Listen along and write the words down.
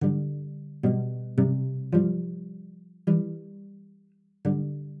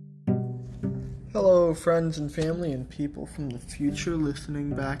Hello, friends and family and people from the future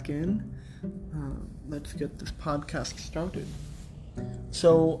listening back in. Let's get this podcast started.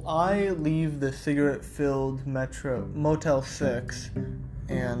 So I leave the cigarette-filled Motel 6,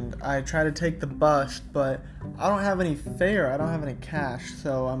 and I try to take the bus, but I don't have any fare. I don't have any cash,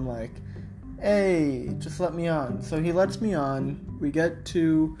 so I'm like, hey, just let me on. So he lets me on. We get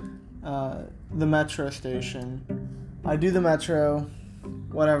to the metro station. I do the metro,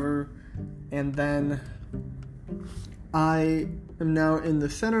 whatever. And then I am now in the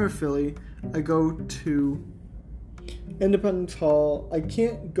center of Philly. I go to Independence Hall. I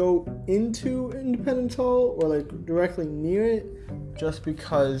can't go into Independence Hall or directly near it just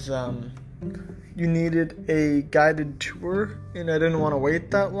because you needed a guided tour and I didn't want to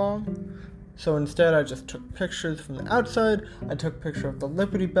wait that long. So instead I just took pictures from the outside. I took a picture of the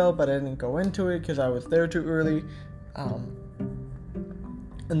Liberty Bell, but I didn't go into it because I was there too early.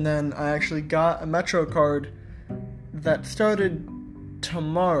 And then I actually got a Metro card that started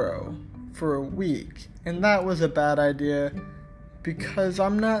tomorrow for a week. And that was a bad idea because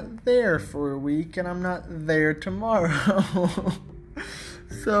I'm not there for a week and I'm not there tomorrow.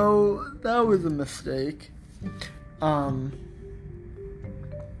 So that was a mistake. Then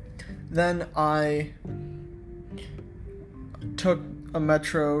I took a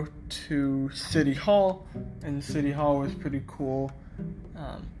Metro to City Hall, and City Hall was pretty cool.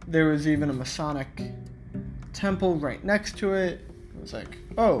 There was even a Masonic temple right next to it. It was like,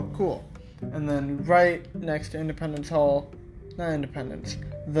 oh, cool. And then right next to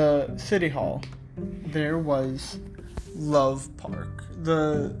the City Hall, there was Love Park.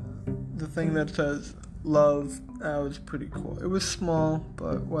 The thing that says Love, that was pretty cool. It was small,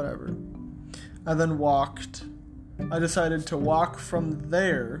 but whatever. I decided to walk from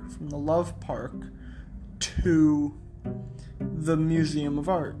there, from the Love Park, to the Museum of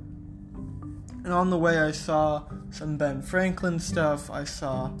Art. And on the way I saw some Ben Franklin stuff. I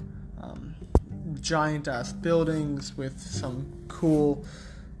saw giant ass buildings with some cool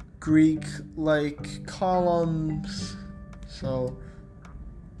Greek-like columns. So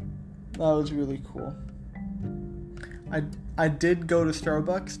that was really cool. I did go to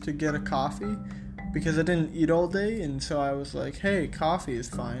Starbucks to get a coffee because I didn't eat all day, and so I was like, hey, coffee is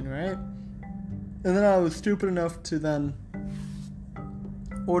fine, right? And then I was stupid enough to then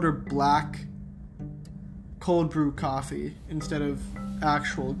order black cold brew coffee instead of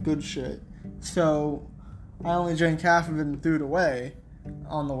actual good shit. So I only drank half of it and threw it away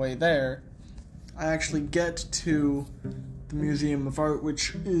on the way there. I actually get to the Museum of Art,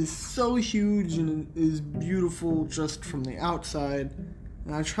 which is so huge and is beautiful just from the outside.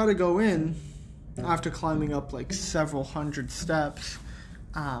 And I try to go in after climbing up several hundred steps.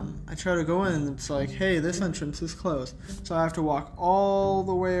 I try to go in and it's like, hey, this entrance is closed. So I have to walk all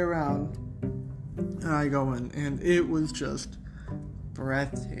the way around and I go in, and it was just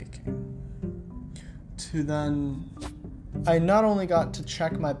breathtaking. I not only got to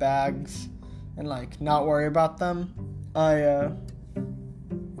check my bags and not worry about them, I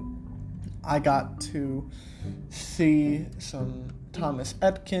got to see some Thomas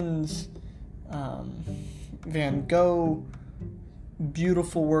Etkins, Van Gogh,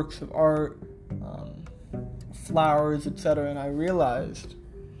 beautiful works of art, flowers, etc. And I realized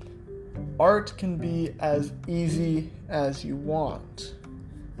art can be as easy as you want.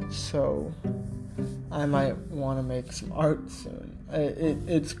 So I might want to make some art soon.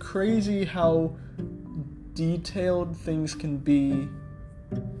 It's crazy how detailed things can be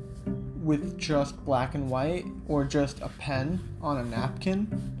with just black and white or just a pen on a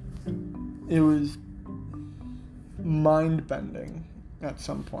napkin. It was mind-bending at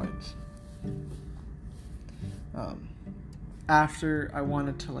some points. After I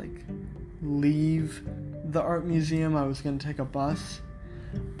wanted to leave the art museum, I was going to take a bus,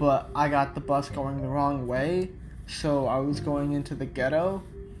 but I got the bus going the wrong way, so I was going into the ghetto.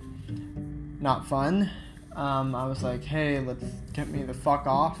 Not fun. I was like, hey, let's get me the fuck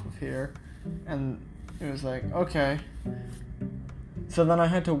off of here. And it was like, okay. So then I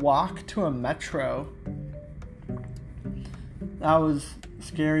had to walk to a metro. That was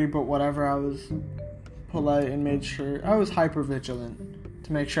scary, but whatever. I was polite and made sure. I was hyper vigilant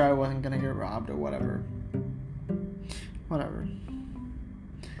to make sure I wasn't going to get robbed or whatever.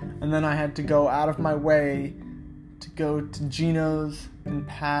 And then I had to go out of my way to go to Gino's and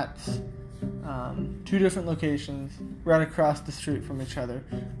Pat's, two different locations right across the street from each other,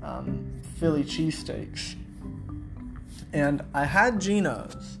 Philly cheesesteaks. And I had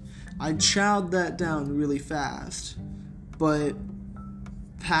Gino's. I chowed that down really fast, but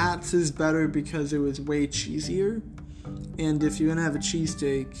Pat's is better because it was way cheesier. And if you're gonna have a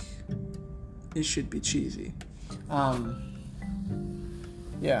cheesesteak, it should be cheesy.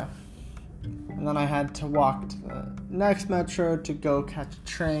 Yeah. And then I had to walk to the next metro to go catch a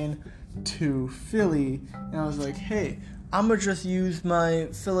train to Philly. And I was like, hey, I'm going to just use my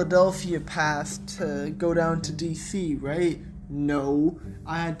Philadelphia pass to go down to DC, right? No.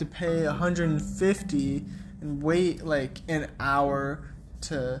 I had to pay $150 and wait like an hour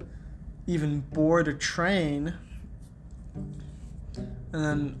to even board a train. And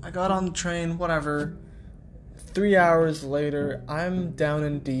then I got on the train, whatever. 3 hours later, I'm down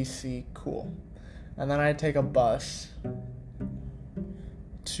in DC, cool. And then I take a bus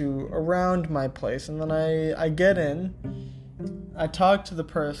to around my place, and then I get in. I talk to the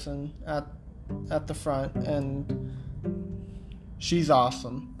person at the front, and she's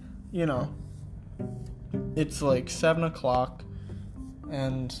awesome. You know, it's like 7 o'clock,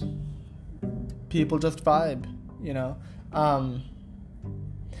 and people just vibe, you know.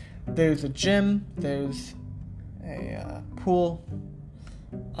 There's a gym, there's a pool.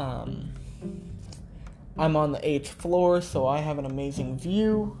 I'm on the 8th floor, so I have an amazing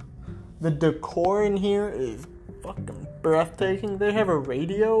view. The decor in here is fucking breathtaking. They have a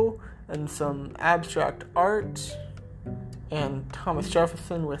radio and some abstract art and Thomas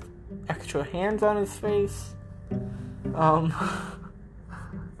Jefferson with extra hands on his face.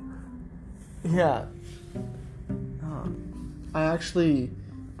 Yeah. I actually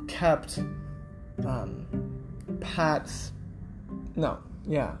kept Pat's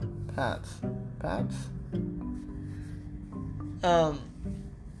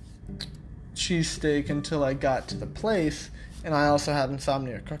cheesesteak until I got to the place, and I also had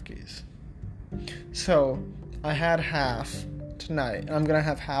insomnia cookies. So I had half tonight, and I'm gonna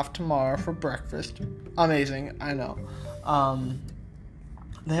have half tomorrow for breakfast. Amazing, I know.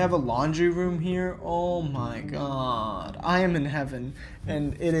 They have a laundry room here. Oh my god. I am in heaven,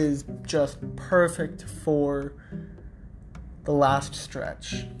 and it is just perfect for the last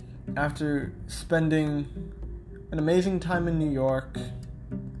stretch. After spending an amazing time in New York,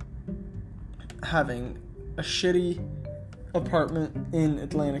 having a shitty apartment in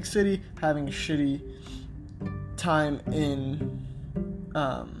Atlantic City, having a shitty time in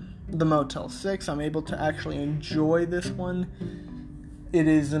the Motel 6, I'm able to actually enjoy this one. It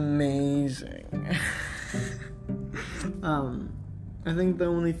is amazing. I think the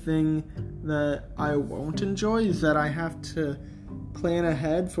only thing that I won't enjoy is that I have to plan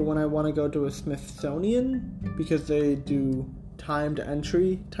ahead for when I want to go to a Smithsonian, because they do timed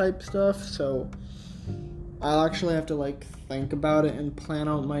entry type stuff, so I'll actually have to think about it and plan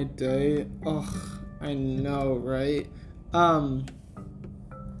out my day. Ugh, I know, right? I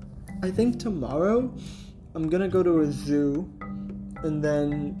think tomorrow I'm gonna go to a zoo and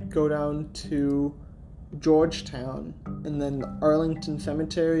then go down to Georgetown and then the Arlington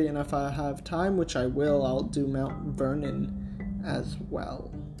Cemetery, and if I have time, which I will, I'll do Mount Vernon as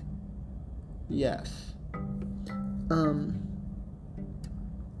well. Yes.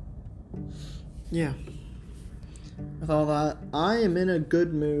 Yeah. With all that, I am in a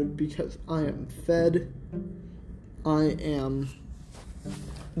good mood because I am fed. I am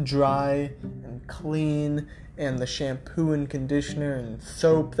dry and clean, and the shampoo and conditioner and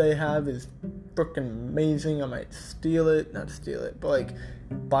soap they have is frickin' amazing. I might not steal it, but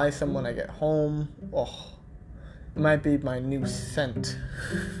buy some when I get home. Oh, it might be my new scent.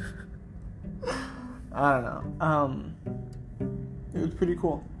 I don't know. It was pretty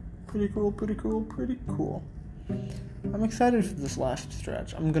cool. Pretty cool. I'm excited for this last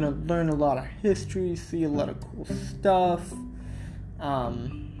stretch. I'm gonna learn a lot of history, see a lot of cool stuff.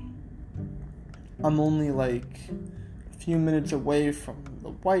 I'm only a few minutes away from the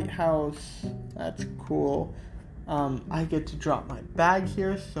White House. That's cool. I get to drop my bag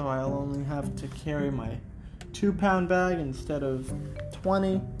here, so I'll only have to carry my 2-pound bag instead of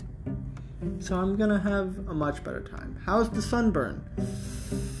 20. So I'm gonna have a much better time. How's the sunburn?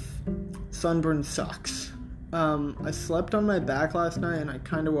 Sunburn sucks. I slept on my back last night and I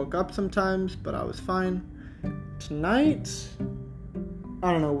kind of woke up sometimes, but I was fine. Tonight,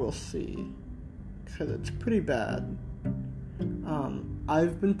 I don't know, we'll see. Because it's pretty bad.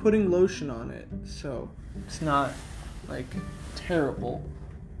 I've been putting lotion on it, so it's not terrible,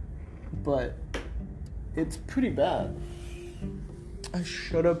 but it's pretty bad. I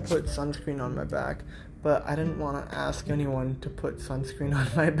should have put sunscreen on my back, but I didn't want to ask anyone to put sunscreen on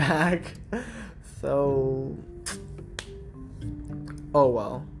my back. So, oh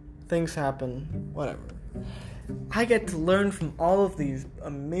well, things happen, whatever. I get to learn from all of these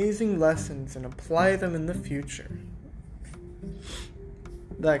amazing lessons and apply them in the future.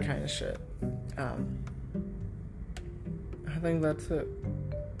 That kind of shit. I think that's it.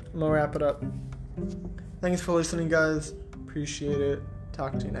 I'm gonna wrap it up. Thanks for listening, guys. Appreciate it.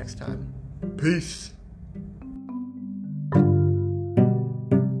 Talk to you next time. Peace.